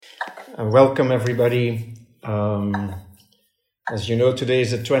And welcome everybody. As you know, today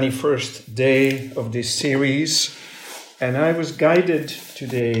is the 21st day of this series, and I was guided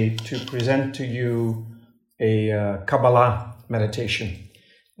today to present to you a Kabbalah meditation.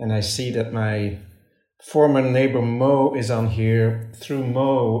 And I see that my former neighbor Mo is on here. Through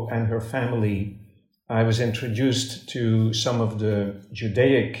Mo and her family, I was introduced to some of the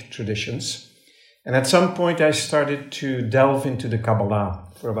Judaic traditions. And at some point I started to delve into the Kabbalah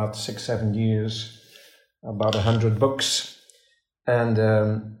for about 6-7 years, about 100 books, and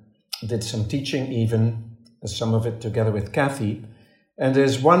did some teaching even, some of it together with Kathy. And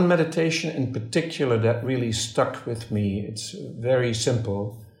there's one meditation in particular that really stuck with me. It's very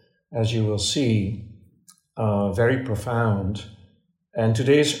simple, as you will see, very profound. And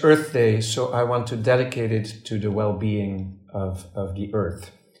today is Earth Day, so I want to dedicate it to the well-being of the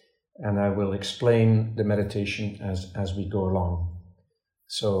Earth. And I will explain the meditation as we go along.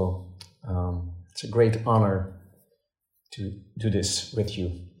 So it's a great honor to do this with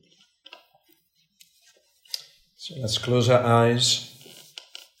you. So let's close our eyes.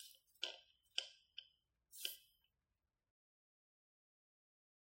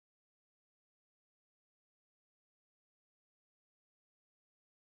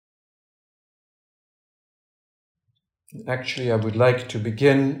 Actually, I would like to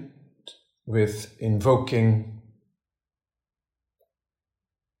begin with invoking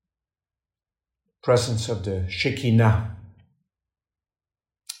presence of the Shekinah,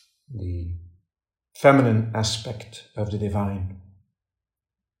 the feminine aspect of the divine.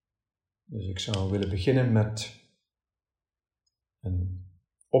 Dus ik zou willen beginnen met een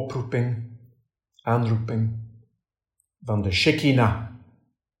oproeping, aanroeping van de Shekinah.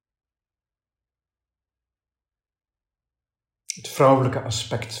 Het vrouwelijke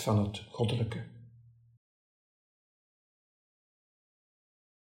aspect van het goddelijke.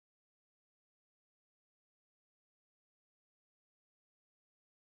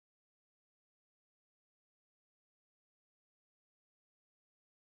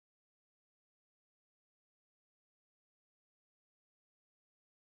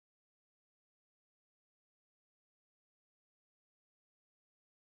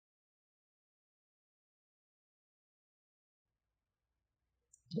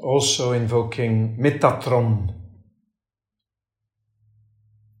 Also invoking Metatron,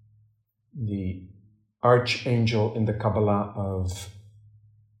 the archangel in the Kabbalah of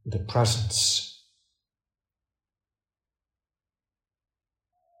the presence.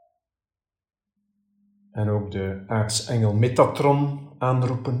 En ook de aartsengel Metatron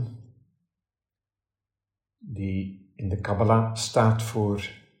aanroepen, die in de Kabbalah staat voor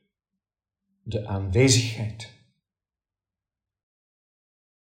de aanwezigheid.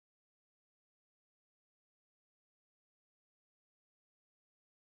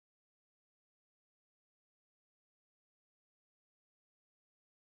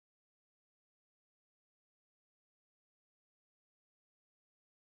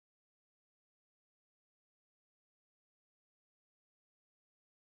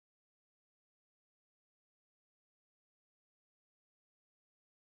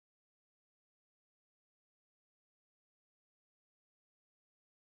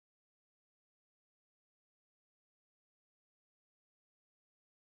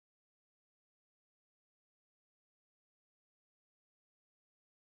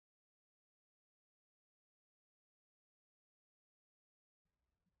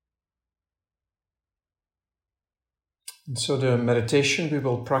 And so the meditation we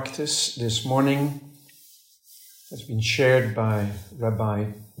will practice this morning has been shared by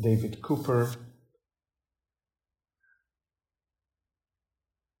Rabbi David Cooper.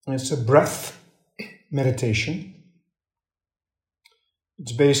 And it's a breath meditation.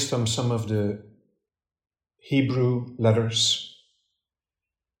 It's based on some of the Hebrew letters.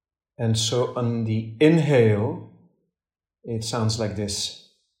 And so on the inhale, it sounds like this.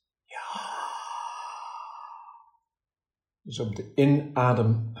 Dus op de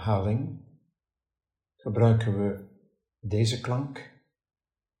inademhaling gebruiken we deze klank.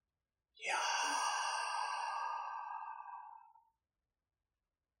 Ja.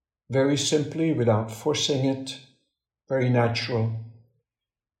 Very simply, without forcing it, very natural.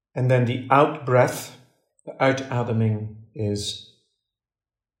 And then the out breath, de uitademing is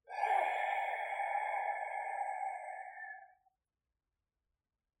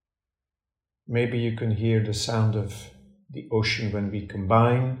maybe you can hear the sound of the ocean when we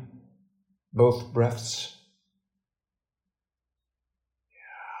combine both breaths.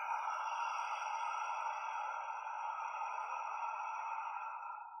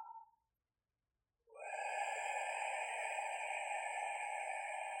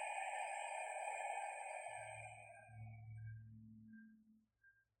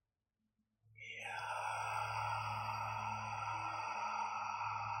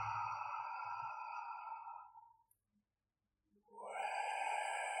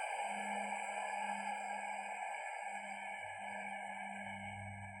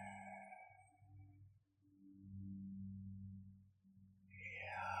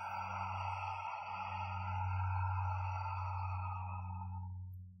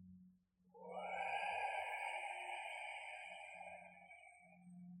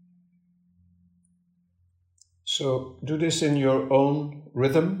 So do this in your own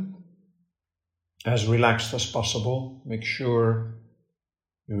rhythm, as relaxed as possible. Make sure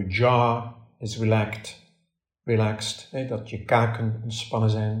your jaw is relaxed, dat je kaken ontspannen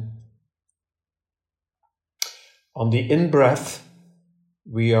zijn. On the in-breath,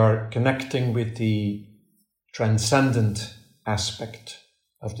 we are connecting with the transcendent aspect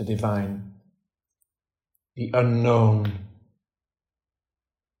of the divine, the unknown,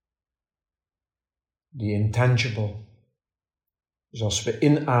 the intangible. Dus als we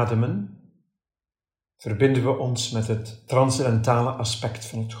inademen, verbinden we ons met het transcendentale aspect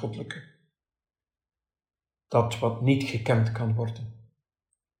van het goddelijke. Dat wat niet gekend kan worden.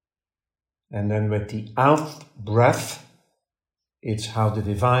 And then with the out breath, it's how the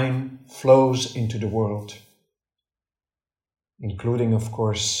divine flows into the world, including, of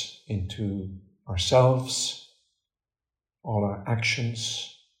course, into ourselves, all our actions,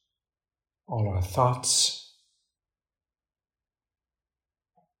 all our thoughts.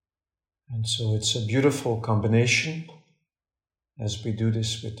 And so it's a beautiful combination as we do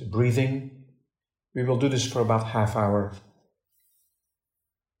this with the breathing. We will do this for about half hour.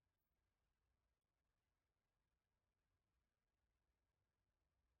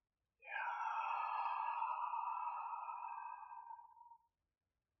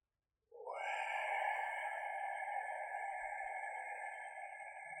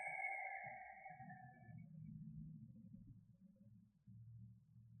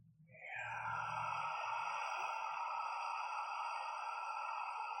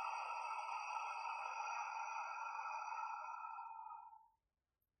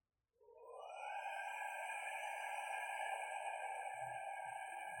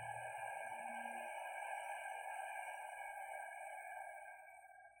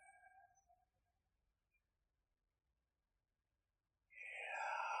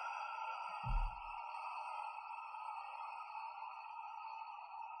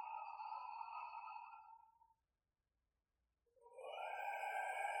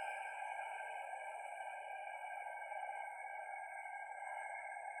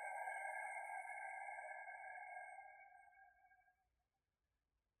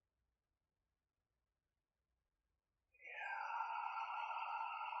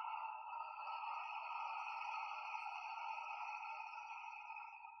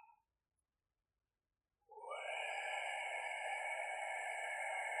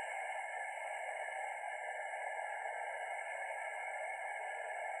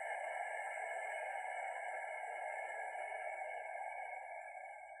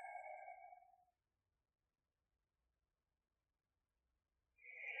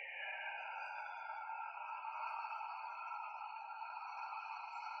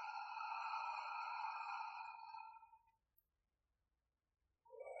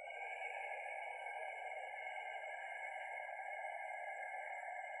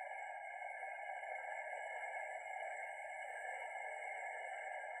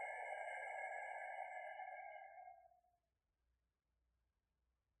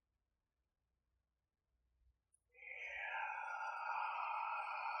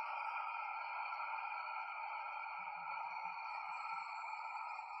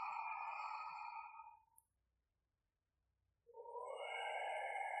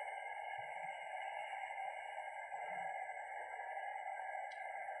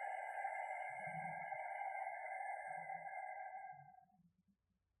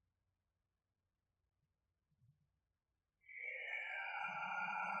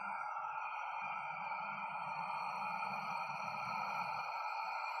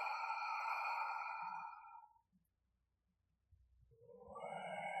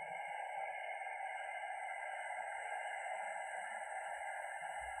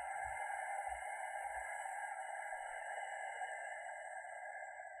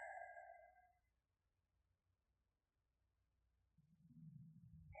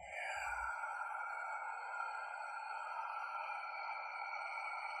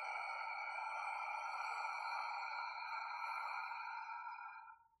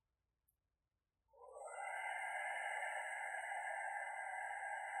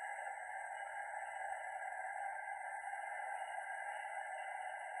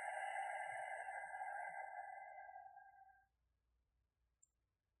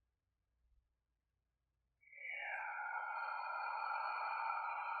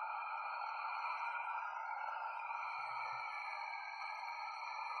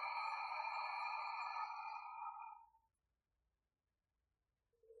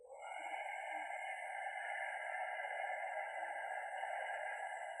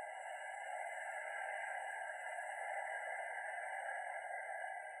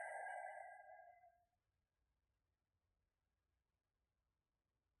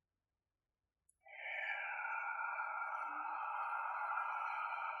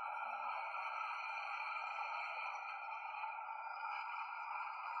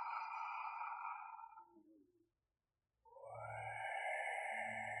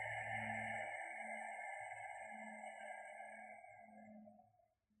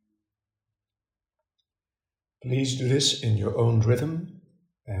 Please do this in your own rhythm.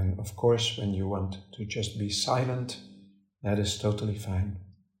 And of course, when you want to just be silent, that is totally fine.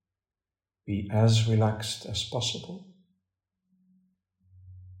 Be as relaxed as possible.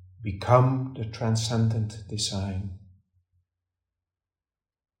 Become the transcendent design.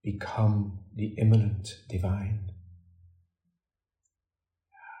 Become the immanent divine.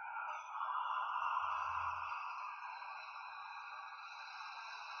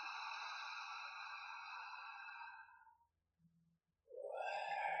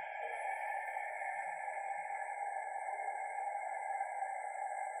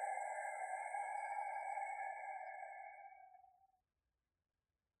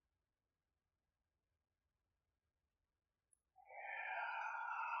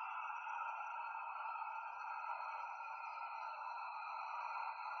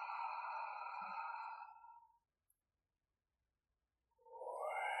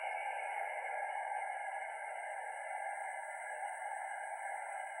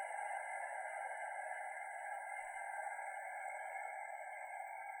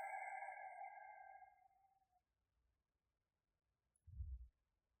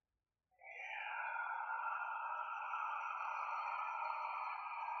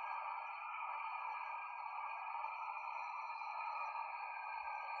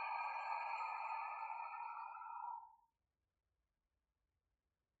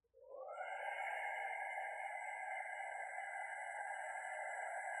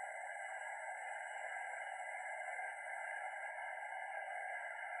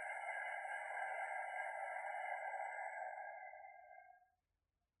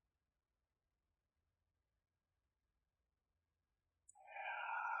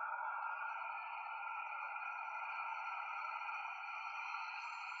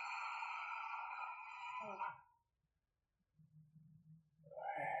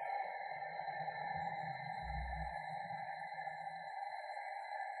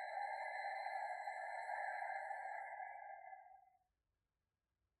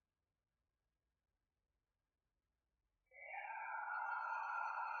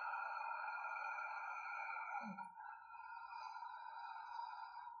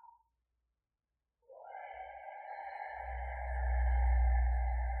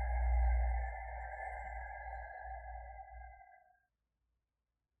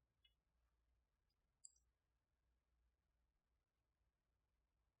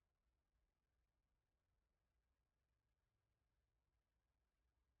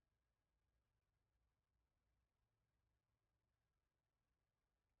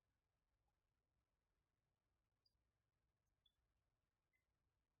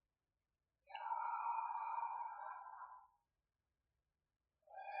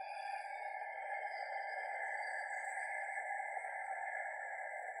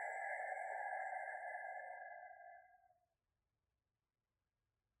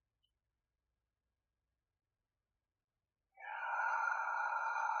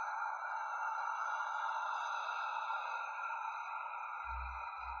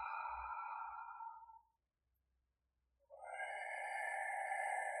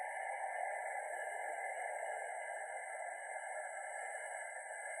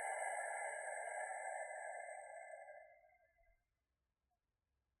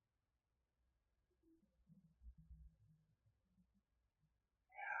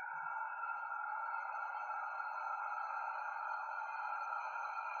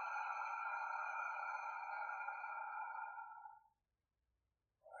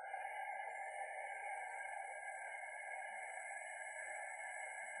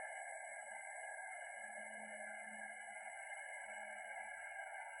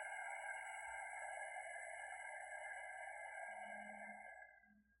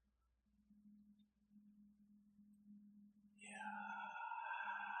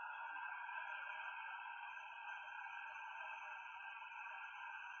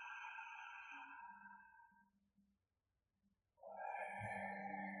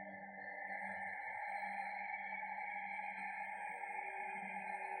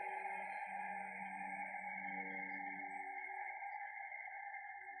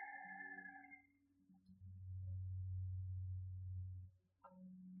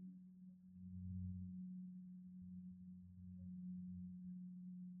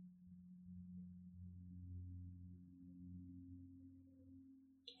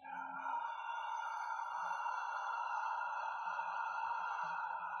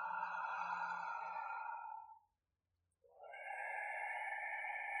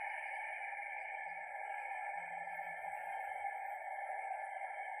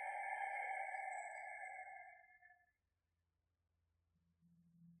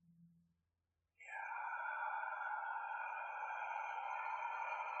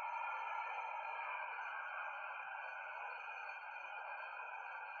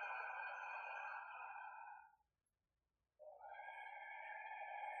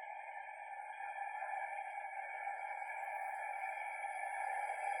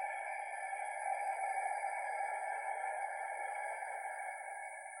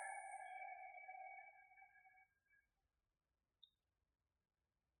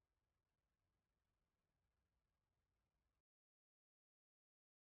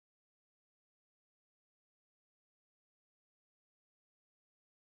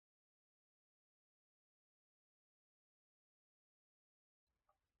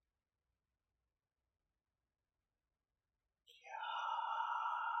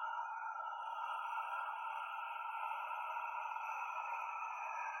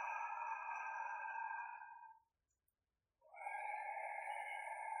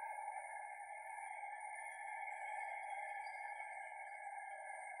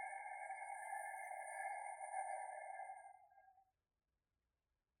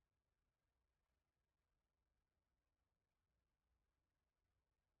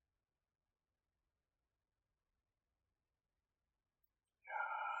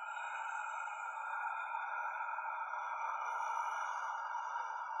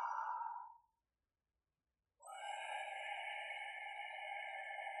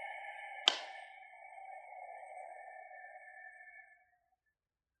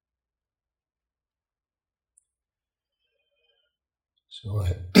 So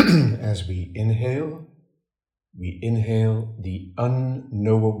as we inhale the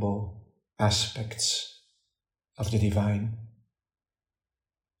unknowable aspects of the divine.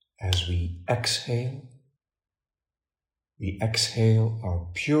 As we exhale our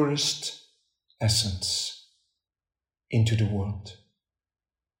purest essence into the world,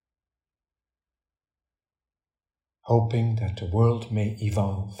 hoping that the world may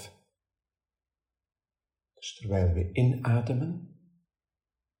evolve. Dus terwijl we inademen,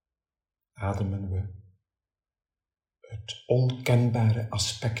 ademen we het onkenbare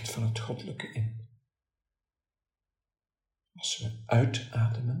aspect van het goddelijke in. Als we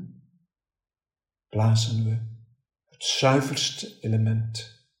uitademen, blazen we het zuiverste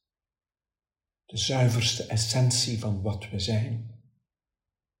element, de zuiverste essentie van wat we zijn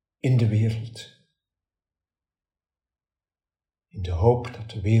in de wereld. In de hoop dat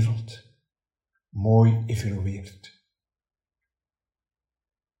de wereld mooi evolueert.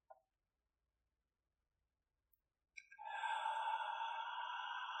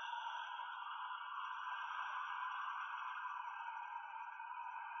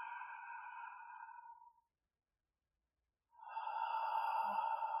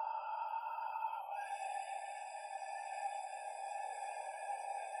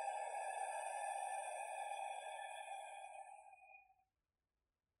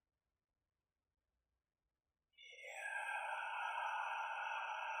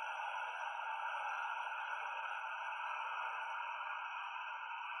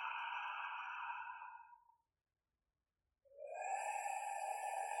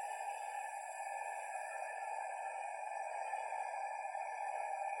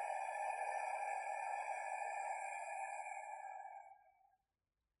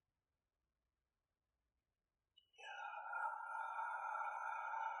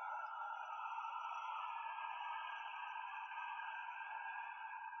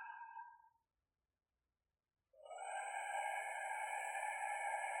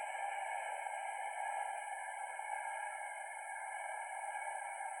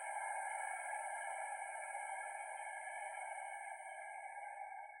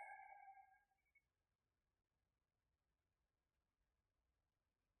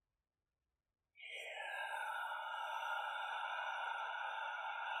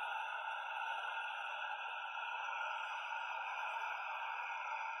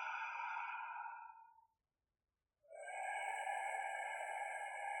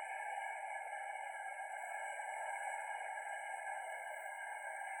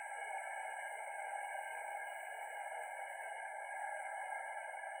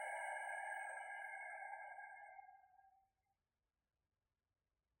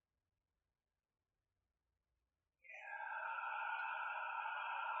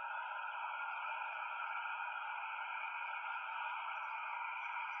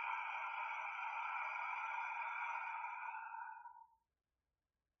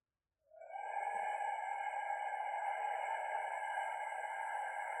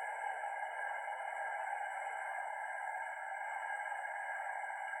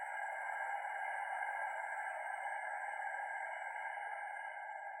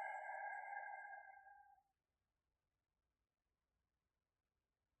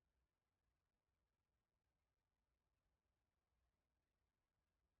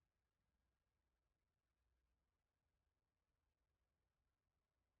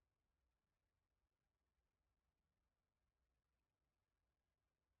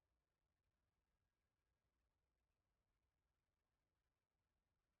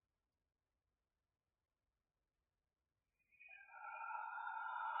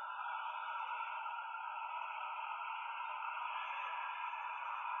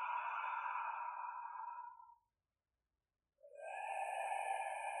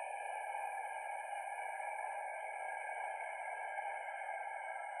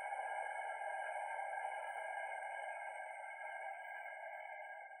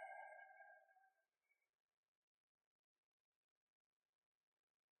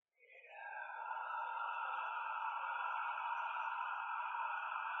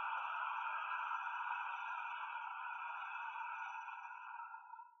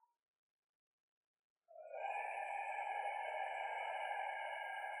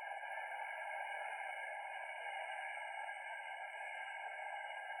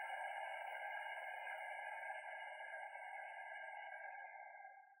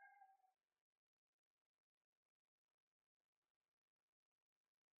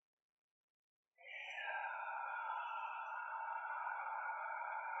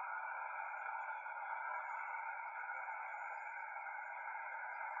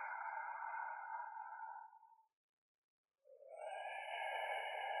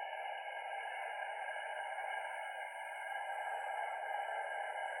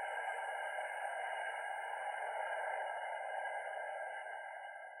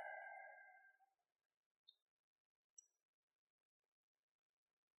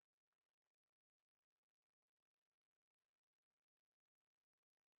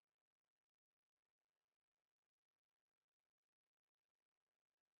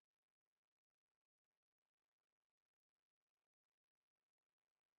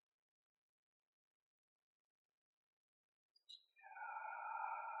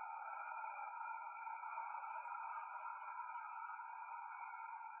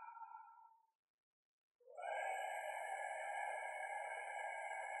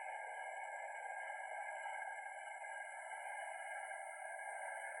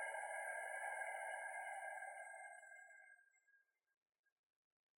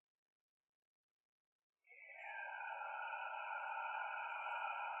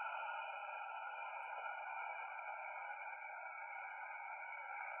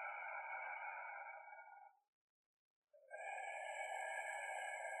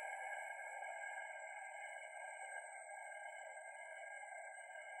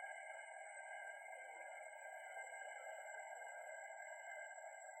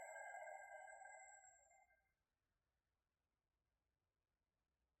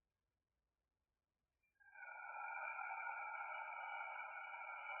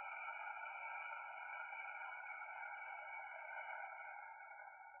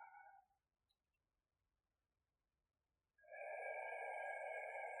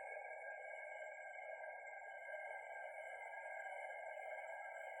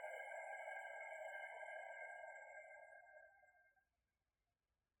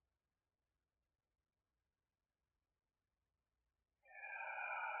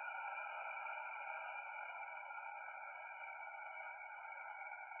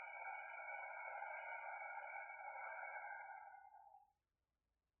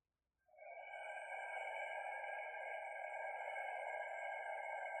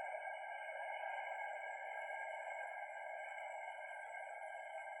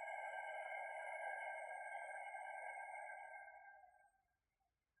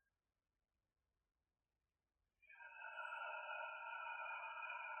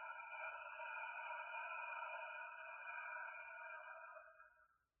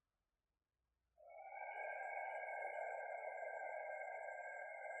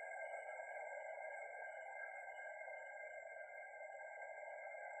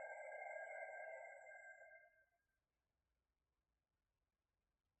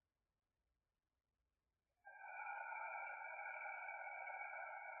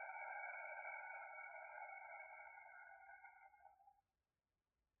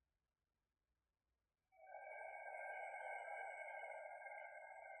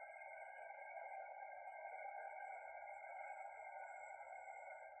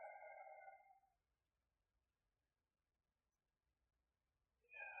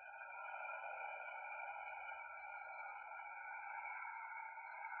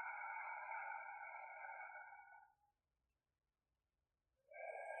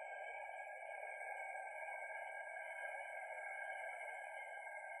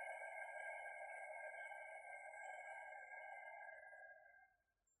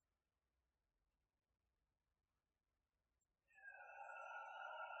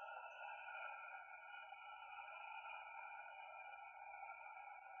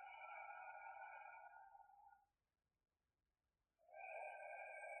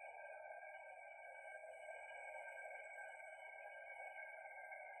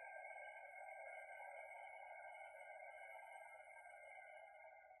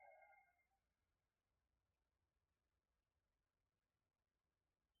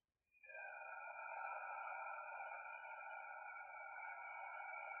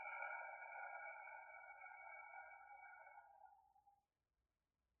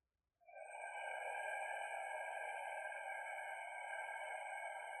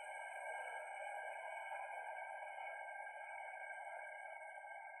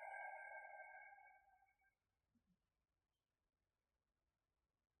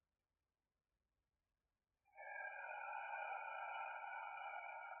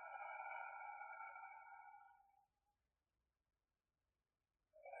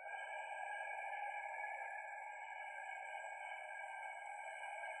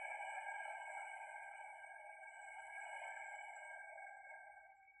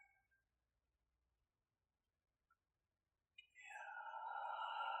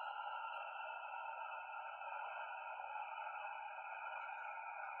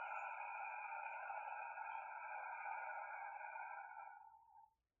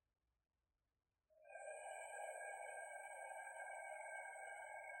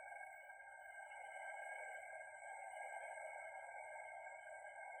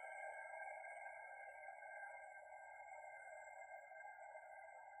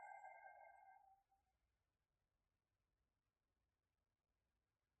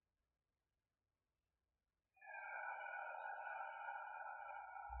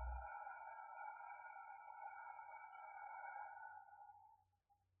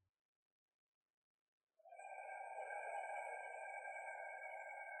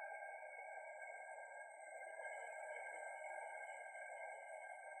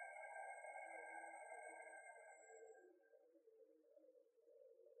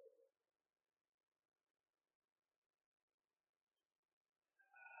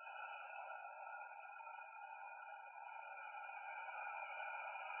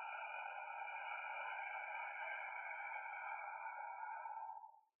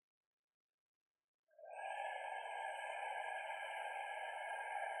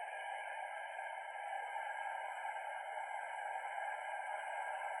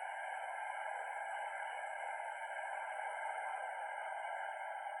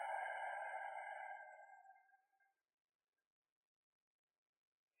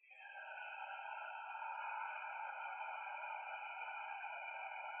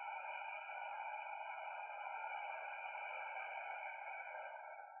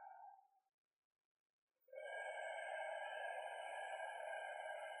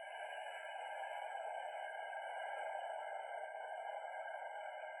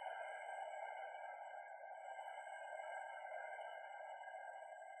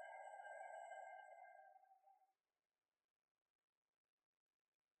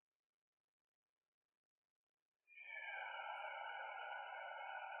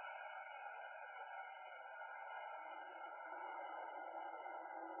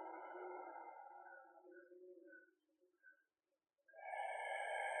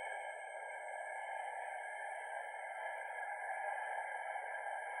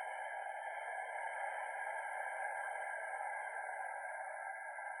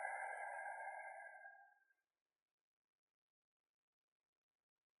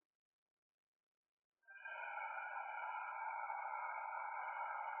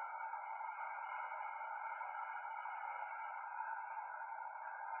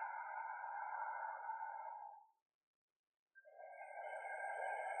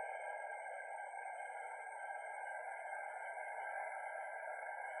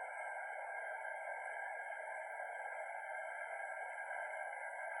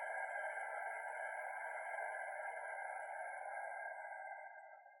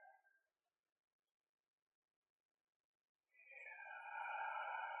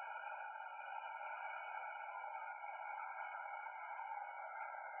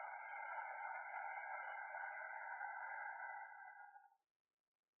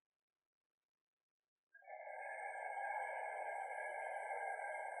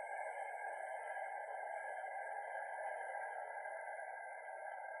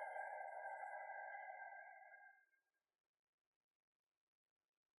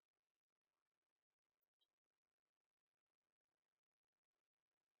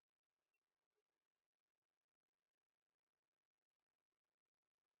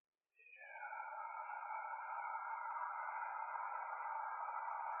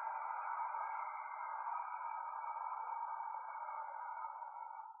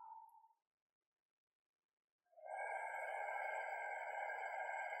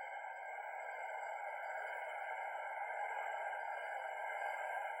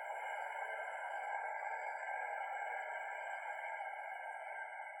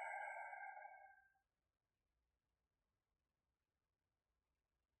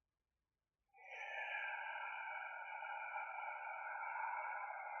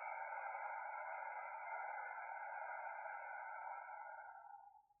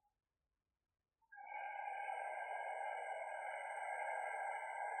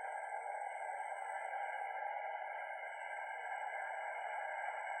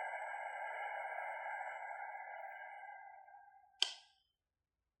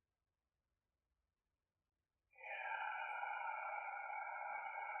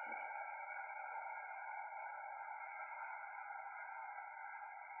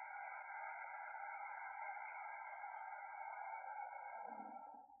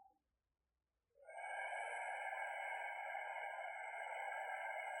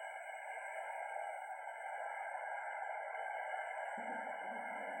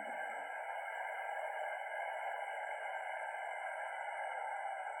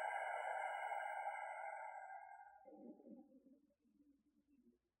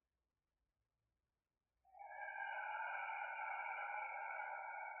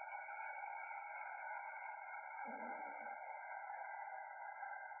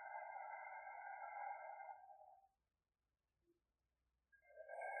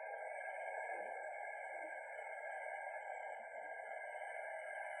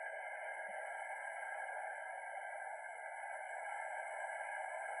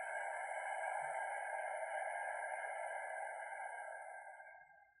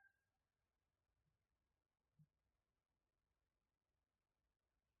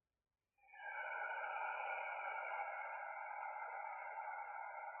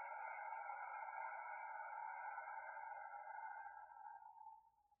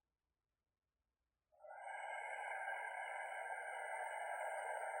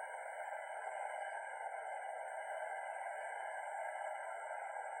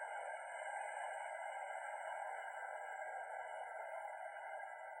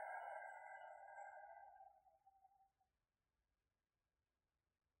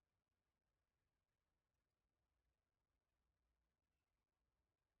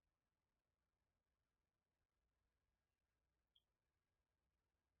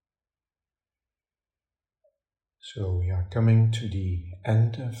 So we are coming to the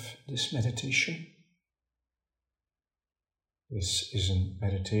end of this meditation. This is a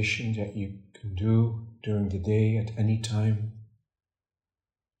meditation that you can do during the day at any time,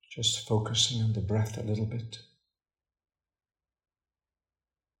 just focusing on the breath a little bit.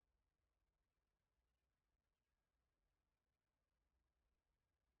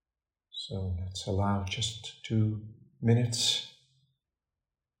 So let's allow just 2 minutes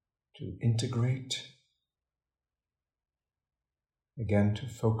to integrate. Again, to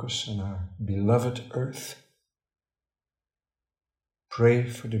focus on our beloved earth. Pray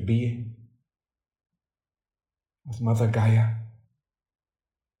for the being of Mother Gaia.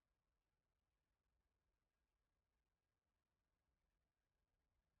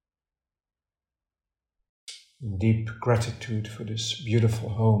 In deep gratitude for this beautiful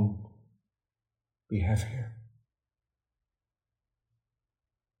home we have here.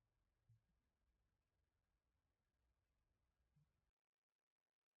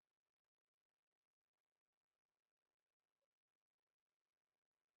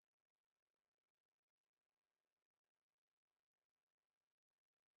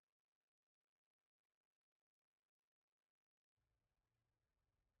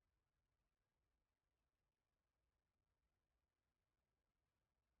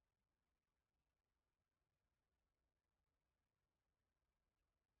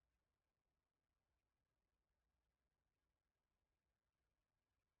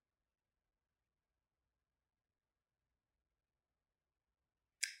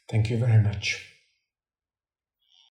 Thank you very much.